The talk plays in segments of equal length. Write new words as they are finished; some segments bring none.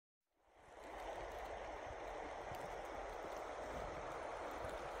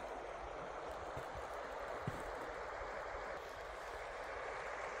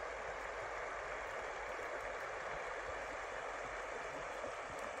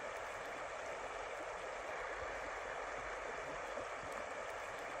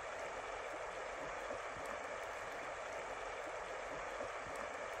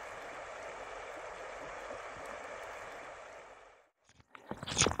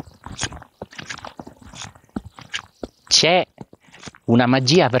C'è una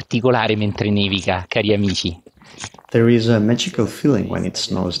magia particolare mentre nevica, cari amici. There is a magical feeling when it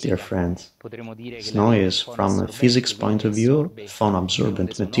snows, dear friends. Snow is, from a physics point of view, a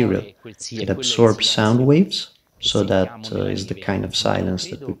phone-absorbent material. It absorbs sound waves, so that is the kind of silence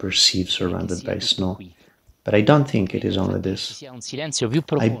that we perceive surrounded by snow. But I don't think it is only this.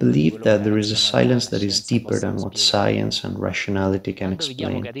 I believe that there is a silence that is deeper than what science and rationality can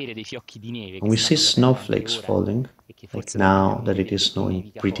explain. When we see snowflakes falling, like now that it is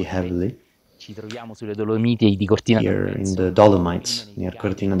snowing pretty heavily, here in the Dolomites, near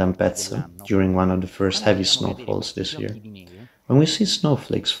Cortina d'Ampezzo, during one of the first heavy snowfalls this year. When we see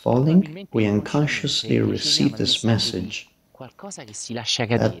snowflakes falling, we unconsciously receive this message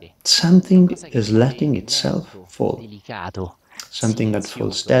that something is letting itself fall, something that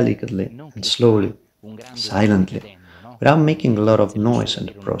falls delicately and slowly, silently, without making a lot of noise in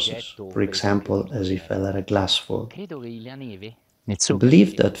the process, for example, as if I let a glass fall. I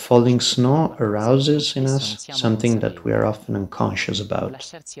believe that falling snow arouses in us something that we are often unconscious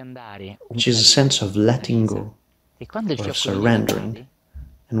about, which is a sense of letting go, or of surrendering.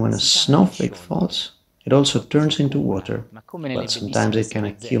 And when a snowflake falls, it also turns into water. Well, sometimes it can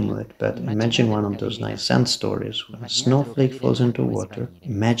accumulate, but imagine one of those nice Zen stories. When a snowflake falls into water,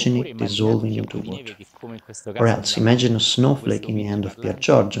 imagine it dissolving into water. Or else, imagine a snowflake in the hand of Pier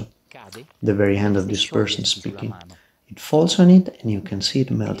Giorgio, the very hand of this person speaking. It falls on it and you can see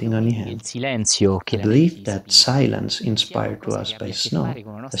it melting on your hand. I believe that silence inspired to us by snow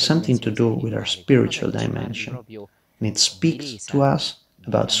has something to do with our spiritual dimension, and it speaks to us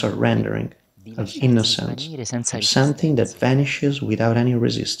about surrendering, of innocence, of something that vanishes without any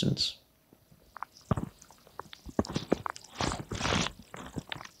resistance.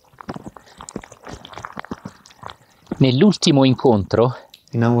 Nell'ultimo incontro,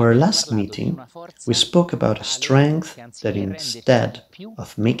 in our last meeting, we spoke about a strength that instead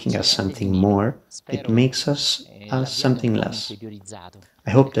of making us something more, it makes us something less. I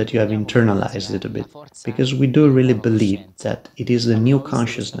hope that you have internalized it a bit, because we do really believe that it is the new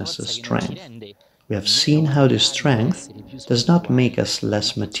consciousness's strength. We have seen how this strength does not make us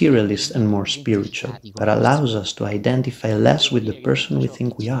less materialist and more spiritual, but allows us to identify less with the person we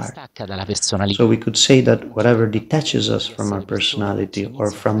think we are. So we could say that whatever detaches us from our personality or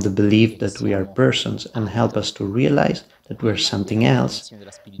from the belief that we are persons and help us to realize that we're something else,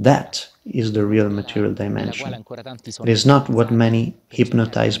 that is the real material dimension. It is not what many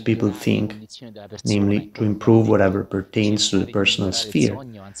hypnotized people think, namely to improve whatever pertains to the personal sphere,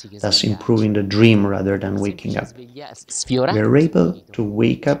 thus improving the dream rather than waking up. We are able to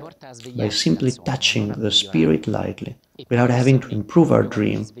wake up by simply touching the spirit lightly, without having to improve our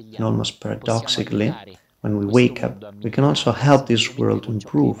dream, and almost paradoxically, when we wake up, we can also help this world to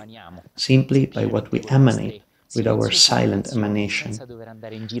improve, simply by what we emanate, with our silent emanation,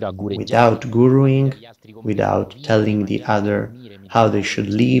 without guruing, without telling the other how they should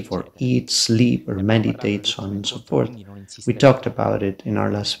live or eat, sleep or meditate, so on and so forth. We talked about it in our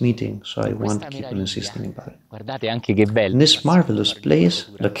last meeting, so I won't keep on insisting about it. In this marvelous place,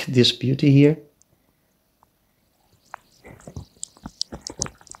 look at this beauty here.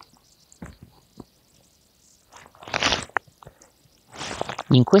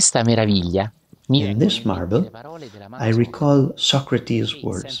 In questa meraviglia, in this marble, I recall Socrates'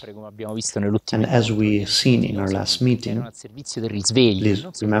 words, and as we seen in our last meeting, please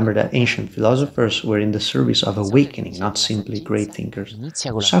remember that ancient philosophers were in the service of awakening, not simply great thinkers.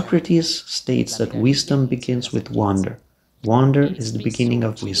 Socrates states that wisdom begins with wonder. Wonder is the beginning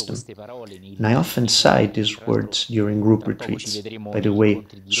of wisdom. And I often cite these words during group retreats. By the way,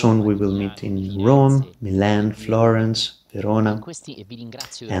 soon we will meet in Rome, Milan, Florence, Verona,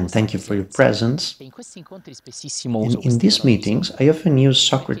 and thank you for your presence. In these meetings, I often use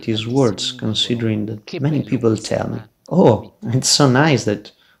Socrates' words, considering that many people tell me, "Oh, it's so nice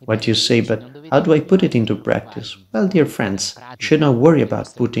that what you say, but how do I put it into practice?" Well, dear friends, you should not worry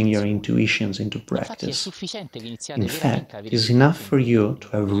about putting your intuitions into practice. In fact, it is enough for you to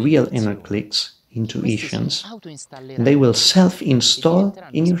have real inner clicks, intuitions, and they will self-install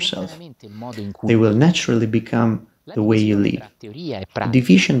in yourself. They will naturally become the way you live. The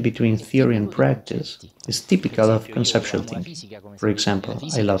division between theory and practice is typical of conceptual thinking. For example,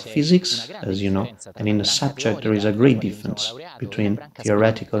 I love physics, as you know, and in the subject there is a great difference between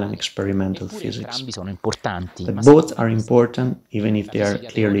theoretical and experimental physics. But both are important, even if they are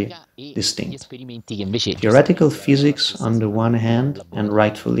clearly distinct. Theoretical physics on the one hand, and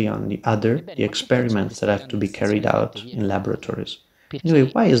rightfully on the other, the experiments that have to be carried out in laboratories. Anyway,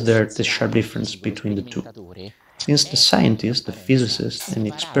 why is there this sharp difference between the two? Since the scientist, the physicist, and the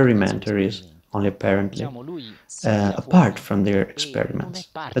experimenter is, only apparently, apart from their experiments.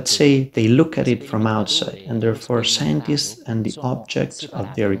 Let's say they look at it from outside, and therefore scientists and the objects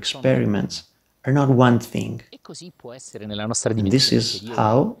of their experiments are not one thing. And this is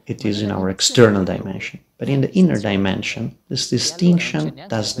how it is in our external dimension. But in the inner dimension, this distinction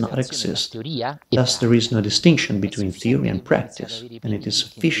does not exist. Thus, there is no distinction between theory and practice, and it is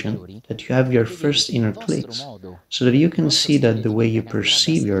sufficient that you have your first inner clicks, so that you can see that the way you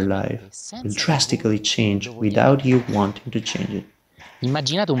perceive your life will drastically change without you wanting to change it.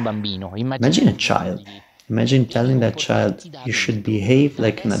 Imagine a child. Imagine telling that child, you should behave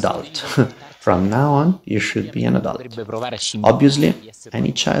like an adult. From now on, you should be an adult. Obviously,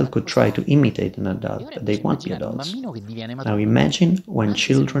 any child could try to imitate an adult, but they won't be adults. Now imagine when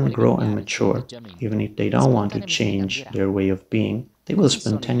children grow and mature, even if they don't want to change their way of being, they will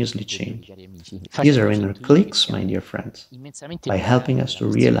spontaneously change. These are inner clicks, my dear friends. By helping us to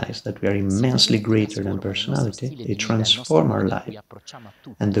realize that we are immensely greater than personality, they transform our life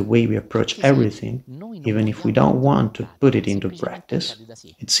and the way we approach everything, even if we don't want to put it into practice.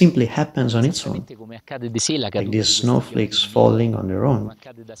 It simply happens on its own, like these snowflakes falling on their own,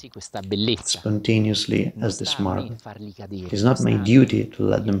 spontaneously as this marble. It is not my duty to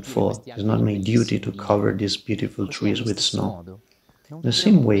let them fall. It is not my duty to cover these beautiful trees with snow. In the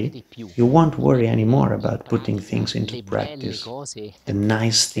same way, you won't worry anymore about putting things into practice, the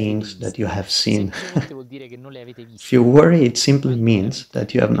nice things that you have seen. If you worry, it simply means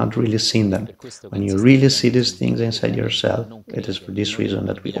that you have not really seen them. When you really see these things inside yourself, it is for this reason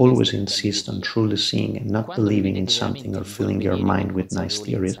that we always insist on truly seeing and not believing in something or filling your mind with nice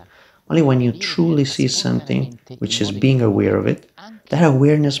theories. Only when you truly see something, which is being aware of it, that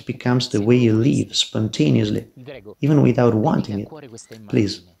awareness becomes the way you live spontaneously, even without wanting it.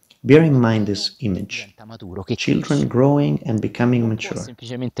 Please, bear in mind this image. Children growing and becoming mature,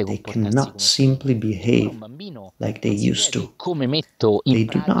 they cannot simply behave like they used to. They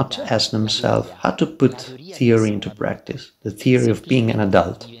do not ask themselves how to put theory into practice, the theory of being an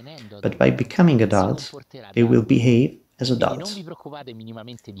adult. But by becoming adults, they will behave as adults.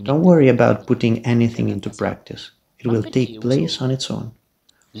 Don't worry about putting anything into practice. It will take place on its own.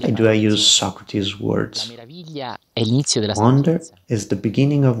 Why do I use Socrates' words? Wonder is the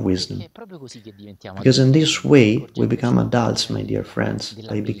beginning of wisdom. Because in this way, we become adults, my dear friends,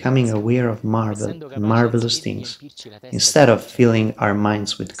 by becoming aware of marvel and marvelous things, instead of filling our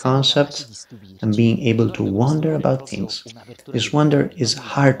minds with concepts and being able to wonder about things. This wonder is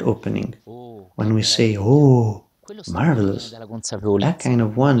heart-opening. When we say, oh, marvelous, that kind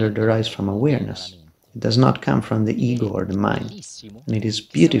of wonder derives from awareness. It does not come from the ego or the mind. And it is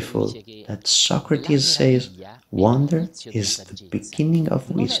beautiful that Socrates says, wonder is the beginning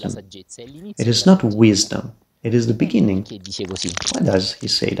of wisdom. It is not wisdom, it is the beginning. Why does he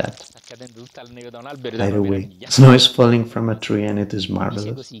say that? By the way, snow is falling from a tree and it is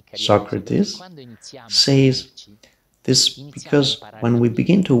marvelous. Socrates says this because when we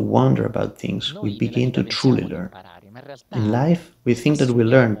begin to wonder about things, we begin to truly learn. In life, we think that we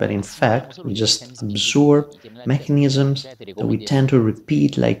learn, but in fact, we just absorb mechanisms that we tend to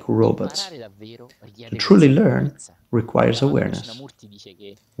repeat like robots. To truly learn requires awareness.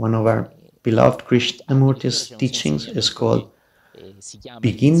 One of our beloved Krishnamurti's teachings is called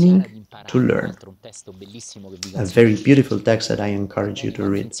Beginning to Learn, a very beautiful text that I encourage you to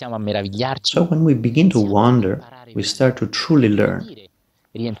read. So when we begin to wonder, we start to truly learn.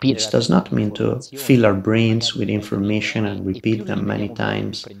 This does not mean to fill our brains with information and repeat them many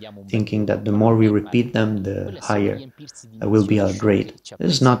times, thinking that the more we repeat them, the higher will be our grade.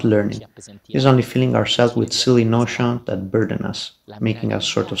 This is not learning. It is only filling ourselves with silly notions that burden us, making us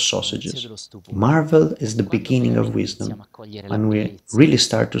sort of sausages. Marvel is the beginning of wisdom. When we really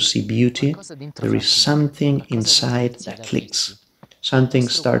start to see beauty, there is something inside that clicks. Something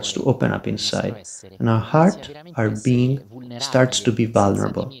starts to open up inside, and our heart, our being, starts to be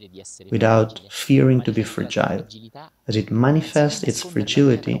vulnerable, without fearing to be fragile, as it manifests its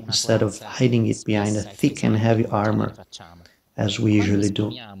fragility instead of hiding it behind a thick and heavy armor, as we usually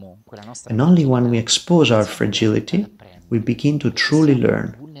do. And only when we expose our fragility, we begin to truly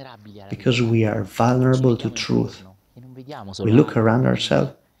learn, because we are vulnerable to truth. We look around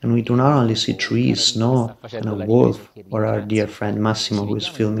ourselves, and we do not only see trees, snow, and a wolf, or our dear friend Massimo who is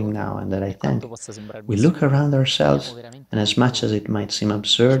filming now and that I thank. We look around ourselves, and as much as it might seem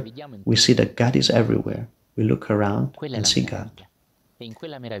absurd, we see that God is everywhere. We look around and see God.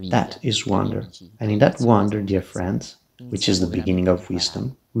 That is wonder. And in that wonder, dear friends, which is the beginning of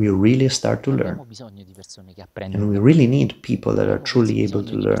wisdom, we really start to learn. And we really need people that are truly able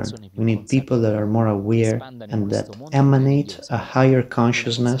to learn. We need people that are more aware and that emanate a higher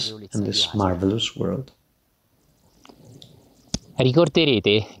consciousness in this marvelous world.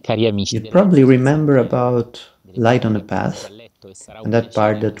 You'd probably remember about light on a path, and that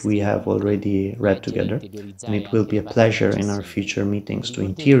part that we have already read together, and it will be a pleasure in our future meetings to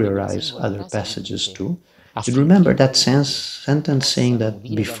interiorize other passages too. You'd remember that sentence saying that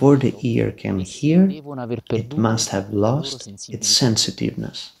before the ear can hear, it must have lost its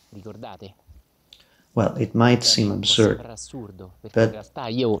sensitiveness. Well, it might seem absurd, but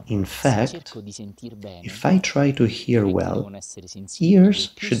in fact, if I try to hear well,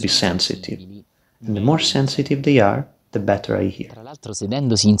 ears should be sensitive, and the more sensitive they are, the better I hear.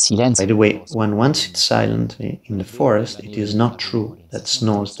 By the way, when one sits silently in the forest, it is not true that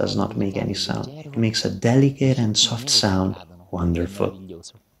snow does not make any sound. It makes a delicate and soft sound, wonderful.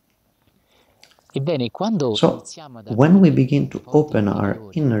 So, when we begin to open our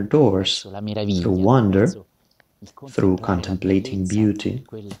inner doors through wonder, through contemplating beauty,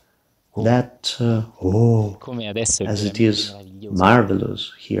 that, as it is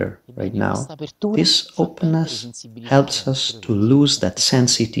marvelous here right now, this openness helps us to lose that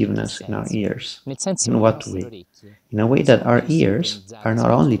sensitiveness in our ears. In what way? In a way that our ears are not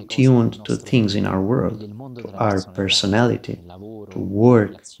only tuned to things in our world, to our personality, to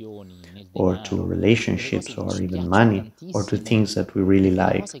work, or to relationships, or even money, or to things that we really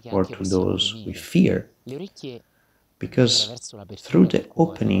like, or to those we fear. Because through the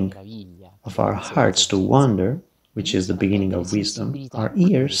opening of our hearts to wonder, which is the beginning of wisdom, our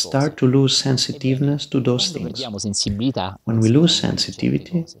ears start to lose sensitiveness to those things. When we lose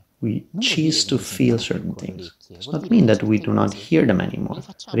sensitivity, we cease to feel certain things. It does not mean that we do not hear them anymore,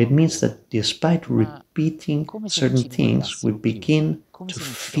 but it means that despite repeating certain things, we begin to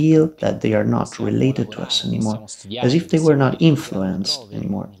feel that they are not related to us anymore, as if they were not influenced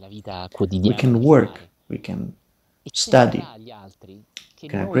anymore. We can work, we can study, we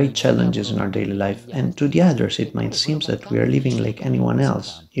can have great challenges in our daily life, and to the others it might seem that we are living like anyone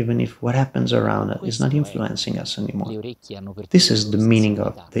else, even if what happens around us is not influencing us anymore. This is the meaning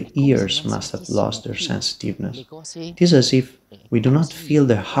of the ears must have lost their sensitiveness. It is as if we do not feel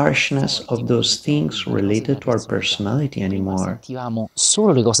the harshness of those things related to our personality anymore.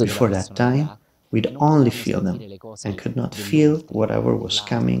 Before that time, we'd only feel them and could not feel whatever was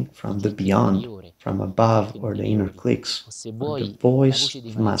coming from the beyond, from above, or the inner cliques, or the voice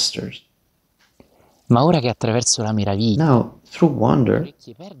of masters. Now, through wonder,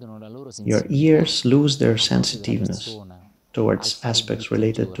 your ears lose their sensitiveness towards aspects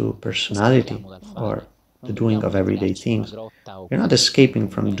related to personality or the doing of everyday things. We're not escaping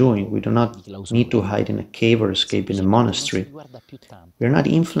from doing. We do not need to hide in a cave or escape in a monastery. We are not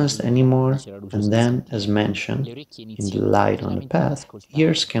influenced anymore, and then, as mentioned, in the light on the path,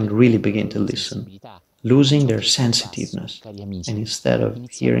 ears can really begin to listen, losing their sensitiveness, and instead of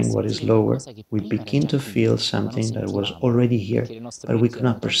hearing what is lower, we begin to feel something that was already here, but we could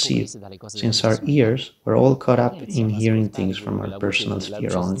not perceive, since our ears were all caught up in hearing things from our personal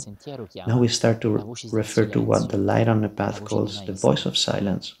sphere only. Now we start to refer to what the light on the path calls the voice of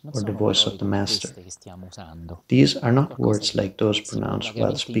silence, or the voice of the master. These are not words like those pronounced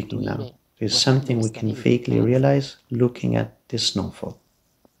while speaking now. It is something we can vaguely realize looking at this snowfall.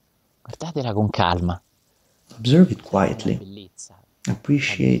 Observe it quietly.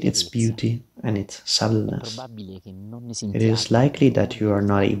 Appreciate its beauty and its subtleness. It is likely that you are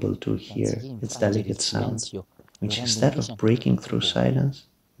not able to hear its delicate sounds, which instead of breaking through silence,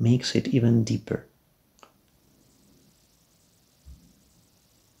 makes it even deeper.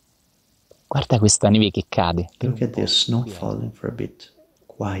 Look at this snow falling for a bit,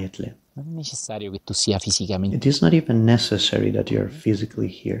 quietly. It is not even necessary that you are physically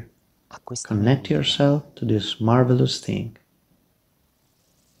here. Connect yourself to this marvelous thing.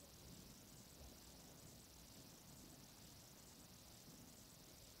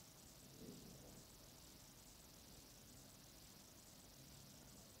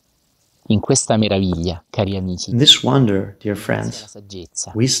 In questa meraviglia, cari amici, in this wonder, dear friends,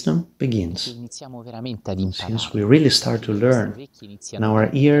 wisdom begins. Since we really start to learn, and our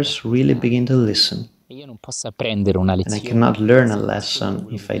ears really begin to listen. And I cannot learn a lesson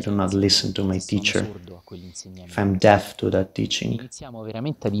if I do not listen to my teacher, if I'm deaf to that teaching. We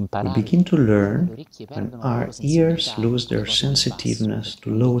begin to learn when our ears lose their sensitiveness to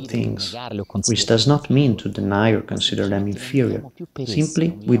low things, which does not mean to deny or consider them inferior. Simply,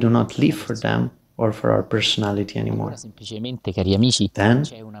 we do not live for them or for our personality anymore. Then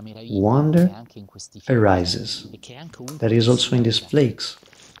wonder arises. That is also in these flakes,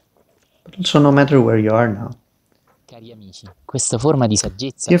 but also no matter where you are now.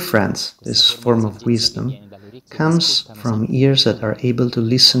 Dear friends, this form of wisdom comes from ears that are able to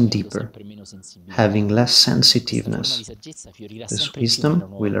listen deeper, having less sensitiveness. This wisdom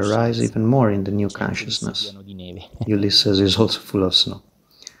will arise even more in the new consciousness. Ulysses is also full of snow.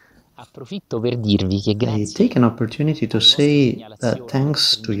 I take an opportunity to say that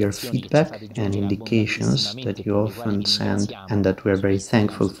thanks to your feedback and indications that you often send and that we are very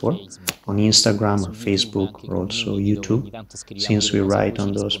thankful for on Instagram or Facebook or also YouTube, since we write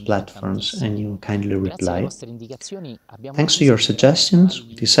on those platforms and you kindly reply. Thanks to your suggestions,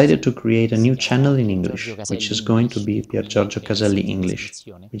 we decided to create a new channel in English, which is going to be Pier Giorgio Caselli English,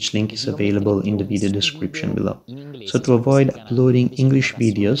 which link is available in the video description below. So to avoid uploading English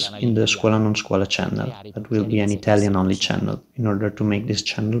videos in the ScuolaNonScuola channel, that will be an Italian-only channel, in order to make this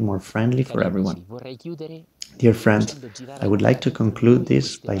channel more friendly for everyone. Dear friends, I would like to conclude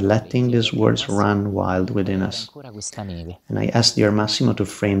this by letting these words run wild within us. And I ask dear Massimo to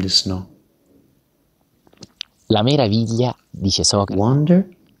frame the snow. Wonder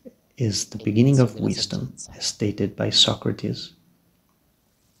is the beginning of wisdom, as stated by Socrates.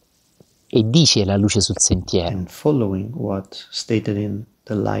 And following what stated in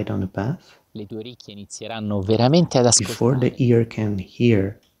The Light on the Path, before the ear can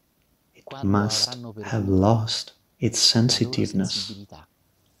hear, it must have lost its sensitiveness.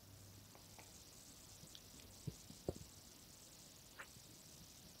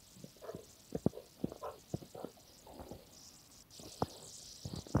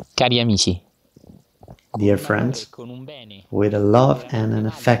 Dear friends, with a love and an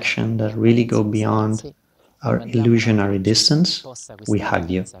affection that really go beyond our illusionary distance, we hug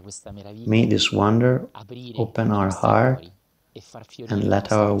you. May this wonder open our heart and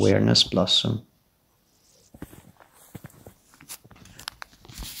let our awareness blossom.